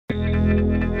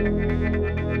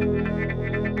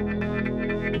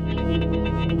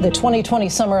The 2020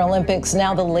 Summer Olympics,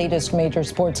 now the latest major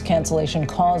sports cancellation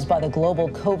caused by the global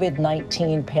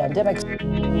COVID-19 pandemic.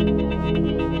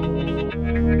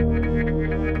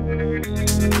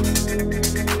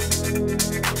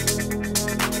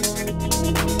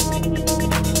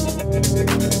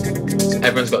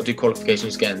 Everyone's got to do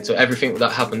qualifications again. So everything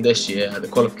that happened this year, the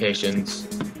qualifications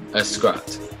are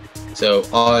scrapped. So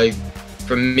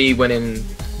from me winning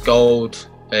gold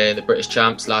in the British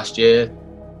Champs last year,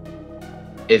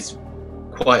 is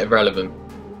quite irrelevant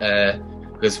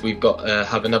because we've got to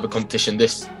have another competition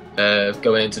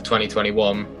going into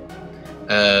 2021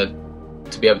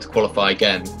 to be able to qualify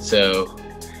again. So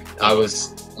I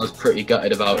was pretty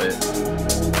gutted about it.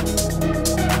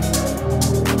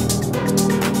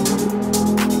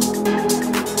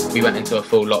 We went into a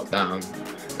full lockdown.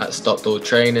 That stopped all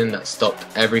training, that stopped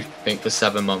everything for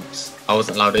 7 months. I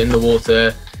wasn't allowed in the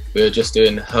water. We were just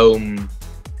doing home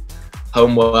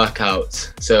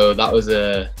workouts. So that was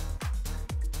a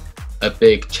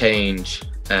big change,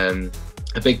 a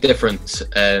big difference.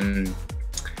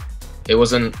 It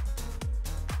wasn't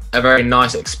a very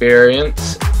nice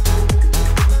experience.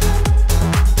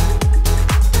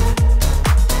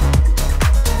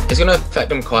 It's going to affect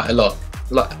them quite a lot.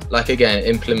 Like again,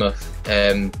 in Plymouth,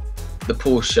 the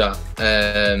pool shut.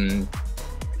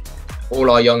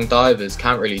 All our young divers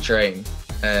can't really train.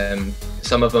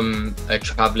 Some of them are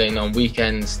travelling on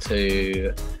weekends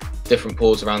to different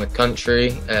pools around the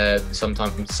country,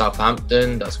 sometimes from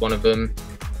Southampton, that's one of them.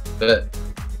 But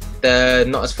they're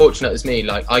not as fortunate as me.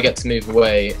 Like, I get to move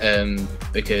away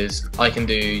because I can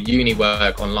do uni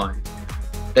work online.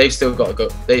 They've still got to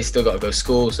go to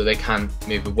school, so they can't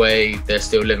move away. They're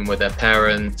still living with their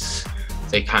parents.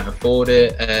 They can't afford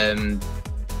it. And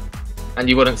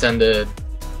you wouldn't send a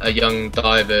young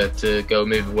diver to go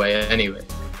move away anyway.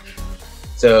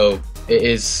 So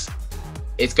it's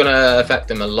going to affect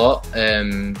them a lot,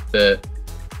 but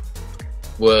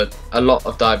a lot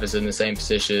of divers are in the same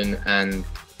position, and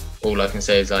all I can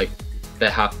say is, like, they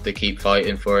have to keep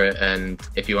fighting for it, and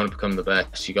if you want to become the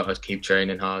best, you got to keep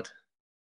training hard.